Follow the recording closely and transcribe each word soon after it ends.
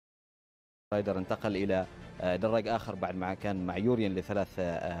رايدر انتقل إلى دراج آخر بعد ما كان مع يوريان لثلاث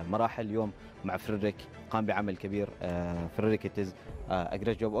مراحل. اليوم مع فريدريك قام بعمل كبير. فريدريك, it is a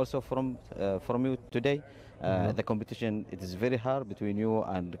great job also from you today. The competition, it is very hard between you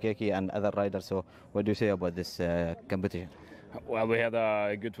and Keki and other riders. So what do you say about this competition? Well, we had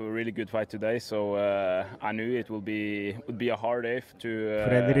a really good fight today, so I knew it would be a hard day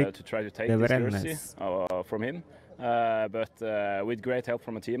to try to take this jersey from him. But with great help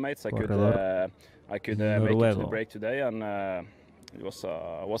from my teammates, I could make it to the break today, and it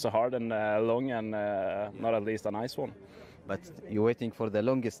was a hard and long and not at least a nice one. But you're waiting for the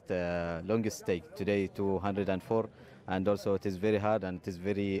longest stake today, 204, and also it is very hard and it is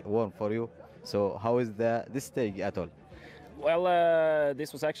very warm for you. So how is this stake at all? Well,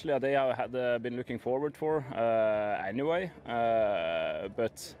 this was actually a day I had been looking forward for anyway,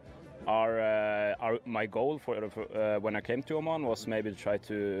 but my goal for when I came to Oman was maybe to try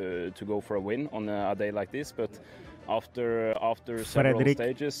to go for a win on a day like this, but after several Fredrik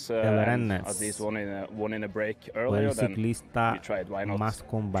stages, Dversnes at least one in a break earlier, fue el ciclista más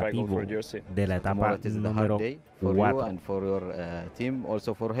combativo de la etapa número 4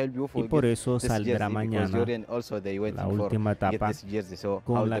 y por eso saldrá mañana la última etapa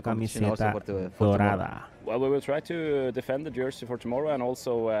con la camiseta dorada. Well, we will try to defend the jersey for tomorrow and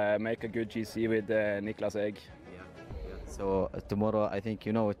also make a good GC with Niklas Egg. So tomorrow, I think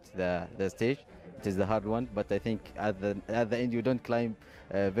you know the stage. It is the hard one, but I think at the end you don't climb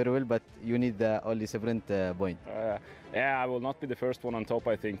very well, but you need the only sprint point. Yeah, I will not be the first one on top,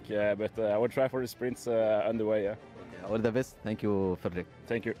 I think, but I will try for the sprints underway. Yeah. All the best. Thank you, Fredrik.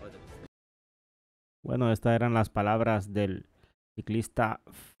 Thank you. Bueno, estas eran las palabras del ciclista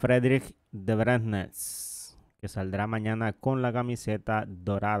Fredrik Dversnes, que saldrá mañana con la camiseta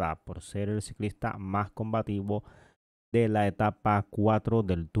dorada por ser el ciclista más combativo de la etapa 4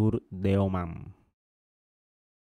 del Tour de Oman.